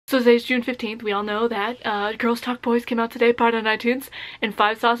So today's June 15th. We all know that Girls Talk Boys came out today, part on iTunes, and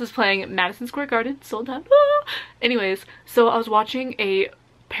 5 Sauce is playing Madison Square Garden, sold out. Ah! Anyways, so I was watching a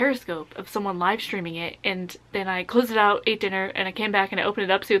Periscope of someone live streaming it, and then I closed it out, ate dinner, and I came back and I opened it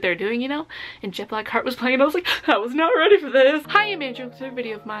up to see what they were doing, you know? And Jet Blackheart was playing and I was like, I was not ready for this. Hi, I'm Andrew, it's a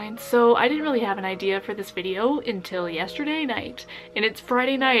video of mine. So I didn't really have an idea for this video until yesterday night, and it's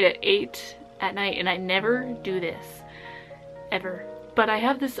Friday night at 8 at night, and I never do this, ever. But I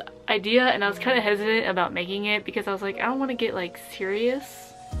have this idea and I was kind of hesitant about making it because I was like, I don't want to get like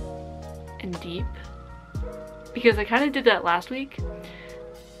serious and deep, because I kind of did that last week.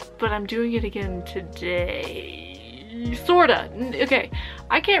 But I'm doing it again today. Sorta. Okay,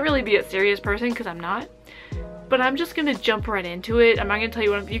 I can't really be a serious person because I'm not. But I'm just gonna jump right into it. I'm not gonna tell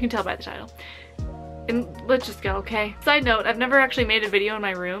you what you can tell by the title. And let's just go, okay? Side note, I've never actually made a video in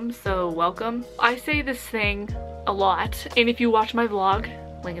my room, so welcome. I say this thing a lot, and if you watch my vlog,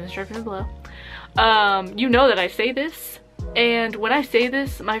 link in the description below, you know that I say this. And when I say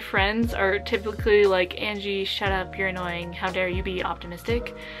this, my friends are typically like, Angie, shut up, you're annoying, how dare you be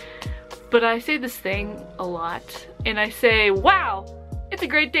optimistic. But I say this thing a lot, and I say, wow, it's a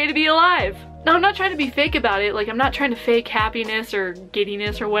great day to be alive. Now, I'm not trying to be fake about it, like I'm not trying to fake happiness or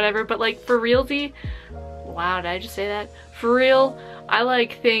giddiness or whatever, but like for realsy, wow, did I just say that? For real, I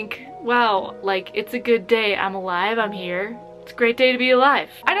like think, wow, like it's a good day, I'm alive, I'm here. It's a great day to be alive.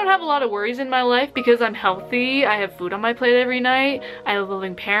 I don't have a lot of worries in my life because I'm healthy, I have food on my plate every night, I have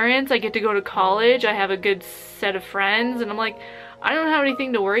loving parents, I get to go to college, I have a good set of friends, and I'm like, I don't have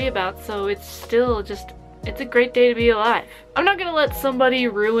anything to worry about, so it's still just, it's a great day to be alive. I'm not gonna let somebody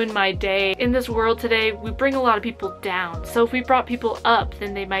ruin my day. In this world today, we bring a lot of people down, so if we brought people up,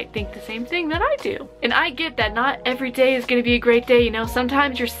 then they might think the same thing that I do. And I get that not every day is gonna be a great day, you know,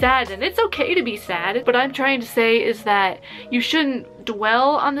 sometimes you're sad, and it's okay to be sad. What I'm trying to say is that you shouldn't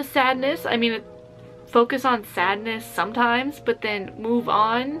dwell on the sadness. I mean, focus on sadness sometimes, but then move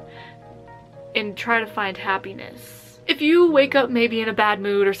on and try to find happiness. If you wake up maybe in a bad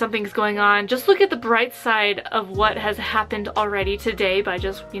mood or something's going on, just look at the bright side of what has happened already today by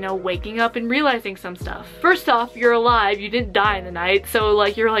just, you know, waking up and realizing some stuff. First off, you're alive, you didn't die in the night, so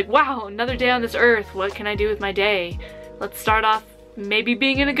like you're like, wow, another day on this earth, what can I do with my day? Let's start off maybe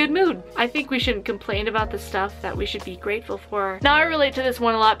being in a good mood. I think we shouldn't complain about the stuff that we should be grateful for. Now I relate to this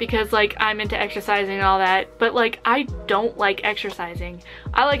one a lot because like I'm into exercising and all that, but like I don't like exercising.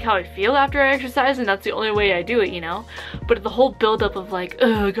 I like how I feel after I exercise, and that's the only way I do it, you know? But the whole buildup of like,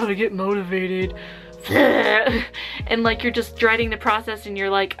 oh, I gotta get motivated, and like you're just dreading the process, and you're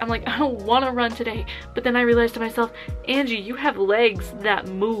like, I'm like, I don't want to run today. But then I realized to myself, Angie, you have legs that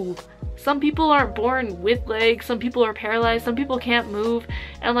move. Some people aren't born with legs, some people are paralyzed, some people can't move,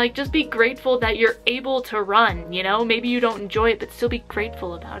 and like just be grateful that you're able to run, you know? Maybe you don't enjoy it, but still be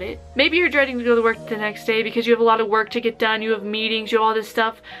grateful about it. Maybe you're dreading to go to work the next day because you have a lot of work to get done, you have meetings, you have all this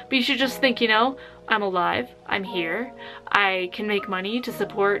stuff, but you should just think, you know, I'm alive, I'm here, I can make money to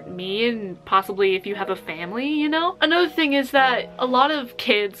support me and possibly if you have a family, you know? Another thing is that a lot of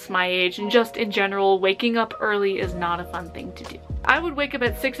kids my age and just in general, waking up early is not a fun thing to do. I would wake up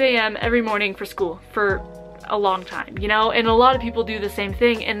at 6 a.m. every morning for school for a long time, you know? And a lot of people do the same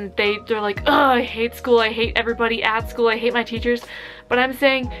thing, and they're like, oh, I hate school, I hate everybody at school, I hate my teachers. But I'm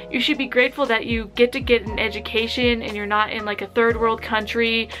saying you should be grateful that you get to get an education and you're not in like a third world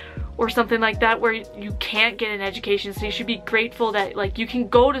country or something like that where you can't get an education. So you should be grateful that like you can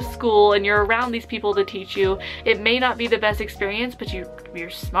go to school and you're around these people to teach you. It may not be the best experience, but you're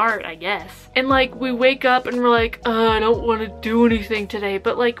smart, I guess. And like we wake up and we're like, I don't want to do anything today,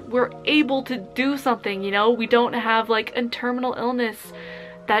 but like we're able to do something, you know? We don't have like a terminal illness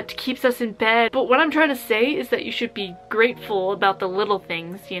that keeps us in bed. But what I'm trying to say is that you should be grateful about the little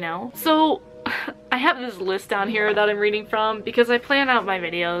things, you know? So I have this list down here that I'm reading from because I plan out my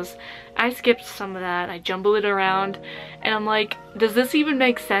videos. I skipped some of that, I jumble it around, and I'm like, does this even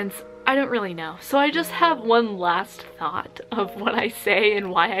make sense? I don't really know. So I just have one last thought of what I say and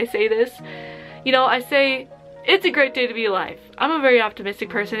why I say this. You know, I say, it's a great day to be alive. I'm a very optimistic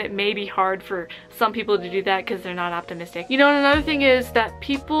person. It may be hard for some people to do that because they're not optimistic. You know, and another thing is that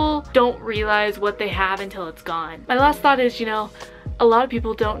people don't realize what they have until it's gone. My last thought is, you know, a lot of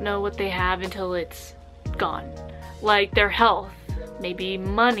people don't know what they have until it's gone. Like their health, maybe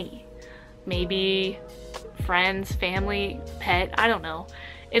money, maybe friends, family, pet, I don't know.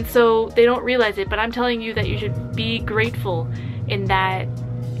 And so they don't realize it, but I'm telling you that you should be grateful in that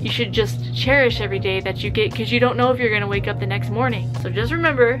you should just cherish every day that you get, because you don't know if you're gonna wake up the next morning. So just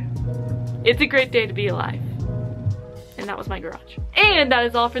remember, it's a great day to be alive. And that was my garage. And that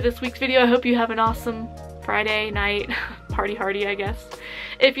is all for this week's video. I hope you have an awesome Friday night party hardy, I guess.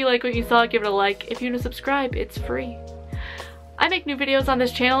 If you like what you saw, give it a like. If you want to subscribe, it's free. I make new videos on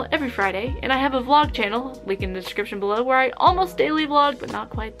this channel every Friday, and I have a vlog channel, link in the description below, where I almost daily vlog, but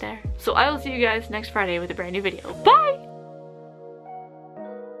not quite there. So I will see you guys next Friday with a brand new video. Bye!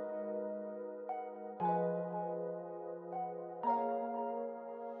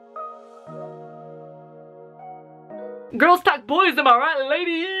 Girls talk boys, am I right,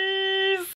 ladies?